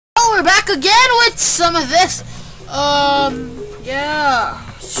we're back again with some of this. Yeah,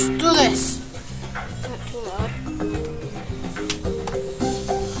 let's do this. Not too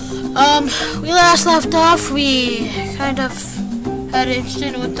loud. We last left off. We kind of had an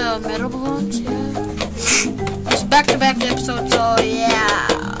incident with the metal balloons. Yeah, it's back-to-back episodes. So yeah.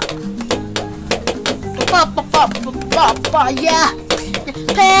 Yeah.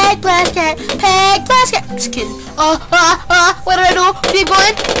 Peg basket, peg basket. Just kidding. What do I do? Keep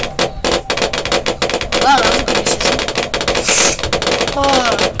going. Wow, that was a good decision.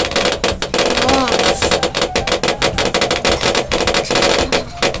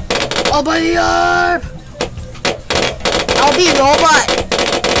 Oh, by the arm. I'll be a robot.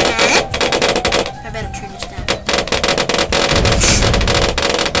 I better turn this down.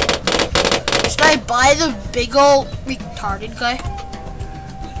 Should I buy the big old retarded guy?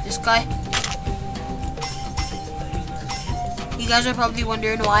 This guy. You guys are probably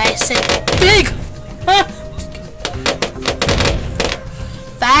wondering why I said big. Huh?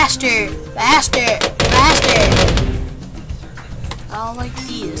 Faster, faster, faster. I'll like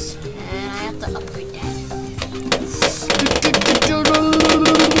these, and I have to upgrade that.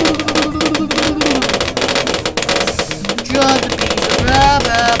 Draw the piece.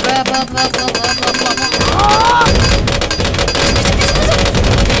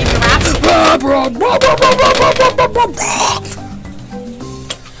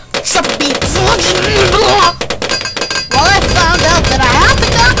 Well, I found out that I have to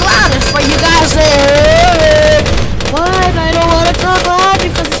talk loudest for you guys there. But I don't want to talk loud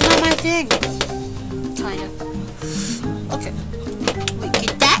because it's not my thing. Kinda. Okay. We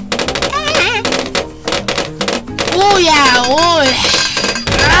get that. Oh yeah, oh yeah.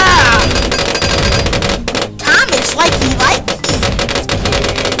 Thomas like he liked me.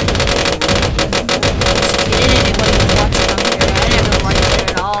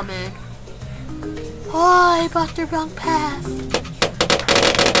 Oh, I bought the wrong path.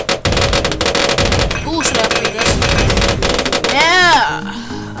 Ooh, should I upgrade this? Yeah!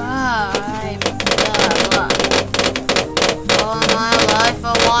 All my life I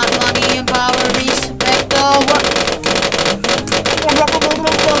want money and power, respect the world.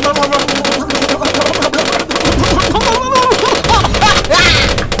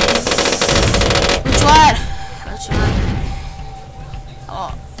 Which one? Which one?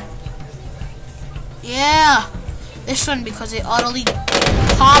 Oh. Yeah, this one because it utterly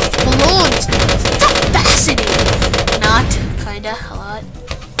pops balloons. It's fascinating. Not kinda a lot.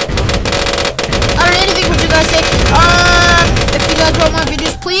 I don't know anything. What you guys say? If you guys want more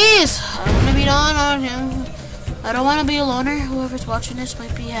videos, please. I don't want to be alone. I don't want to be a loner. Whoever's watching this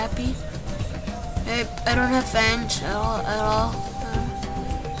might be happy. I don't have fans at all.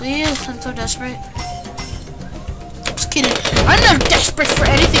 Please, I'm so desperate. Just kidding. I'm not desperate for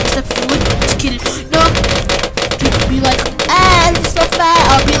anything except food. Just kidding. No. People be like, I'm so fat.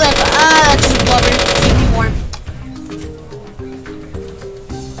 I'll be like, just blubber to keep me warm.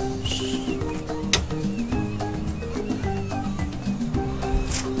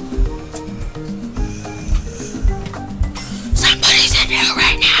 Somebody's in here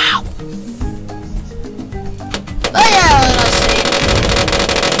right now. Oh yeah, what did I say?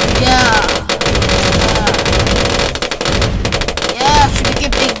 Yeah.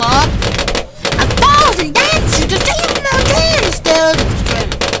 Big Bob. 1,000 dances to see him no dreams still.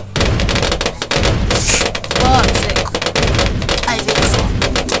 Oh, I'm sick. I think so.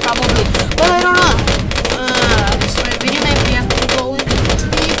 Probably. But I don't know. So my video might have to go into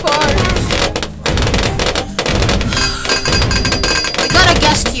 3 parts. We got a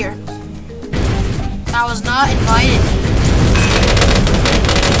guest here. I was not invited.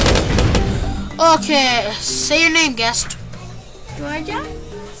 Okay, say your name, guest. Georgia?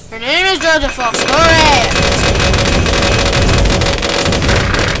 Her name is Georgia Fox. Hooray!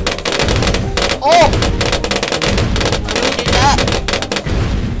 Oh! Who did that?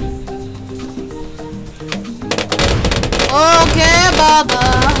 Okay, Baba.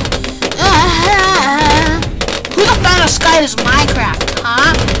 Who's a fan of Skyler's Minecraft,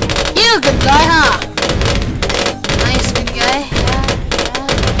 huh? You're a good guy, huh? Nice, good guy.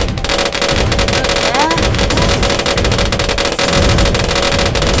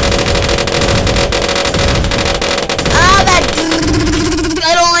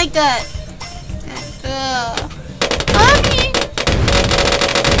 Like that. Mommy.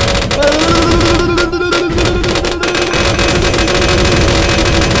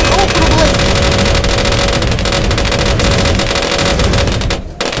 Oh, probably.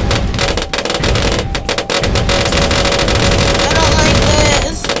 I don't like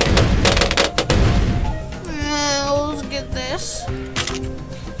this. Let's get this.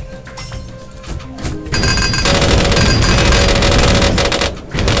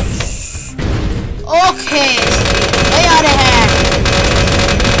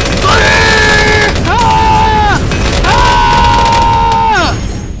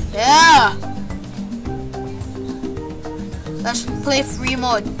 Let's play free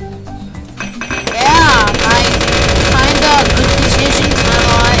mode. Yeah, my kinda good decisions, not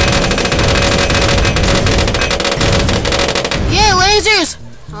lie. Yeah, lasers!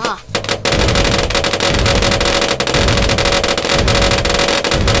 Huh.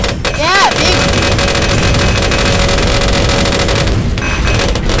 Yeah, big.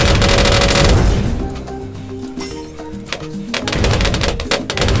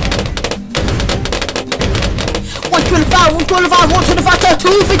 $125,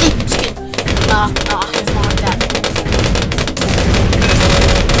 250. Just kidding. Nah, it's not like that.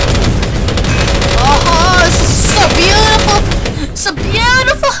 Oh, this is so beautiful. So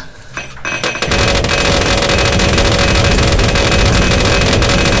beautiful.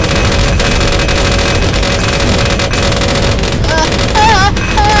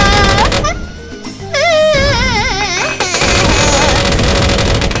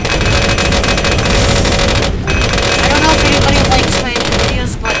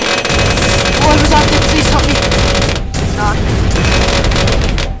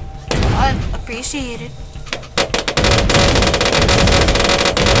 Appreciate it.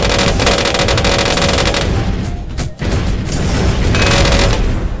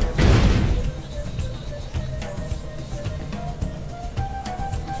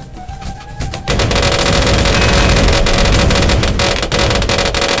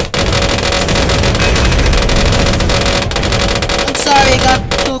 I'm sorry, I got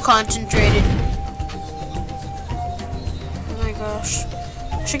too concentrated. Oh my gosh.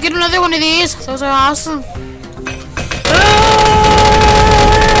 Should get another one of these. Those are awesome.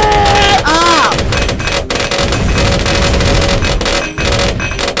 Ah!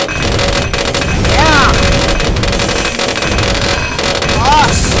 Yeah.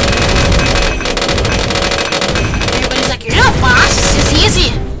 Boss. Everybody's like, you're not boss. This is easy.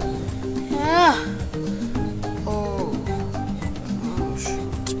 Yeah. Oh shit.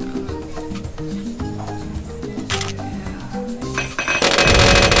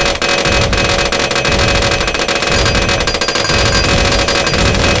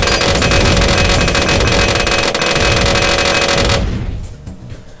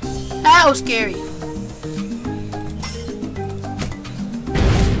 That was scary.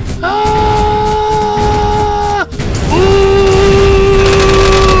 Ah!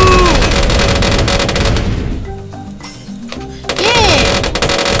 Yeah!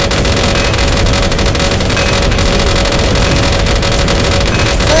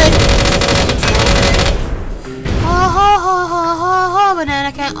 Good. Oh,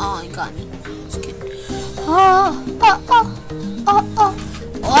 banana can. Oh, you got me. Just kidding. Oh.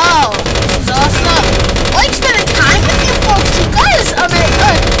 Wow, this is awesome. I like spending time with you folks. You guys are very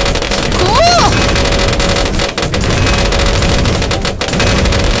good. Cool.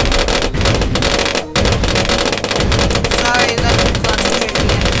 Sorry, you got to concentrate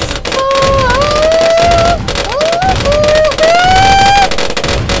again.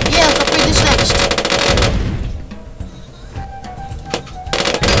 Yeah, let's upgrade this next.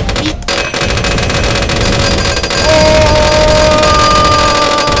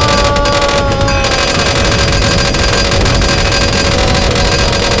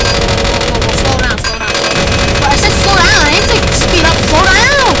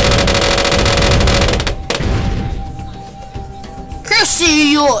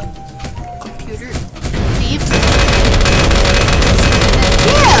 See your computer, leave.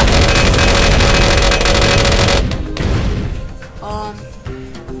 Yeah.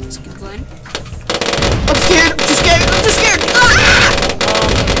 Let's keep going. I'm scared. I'm too scared. I'm too scared. Ah!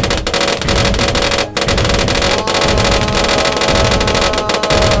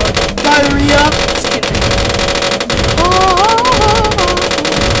 Diarrhea. Just kidding.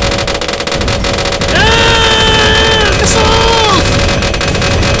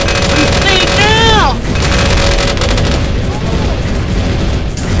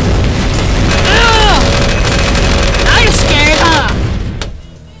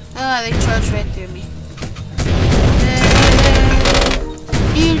 They charged right through me.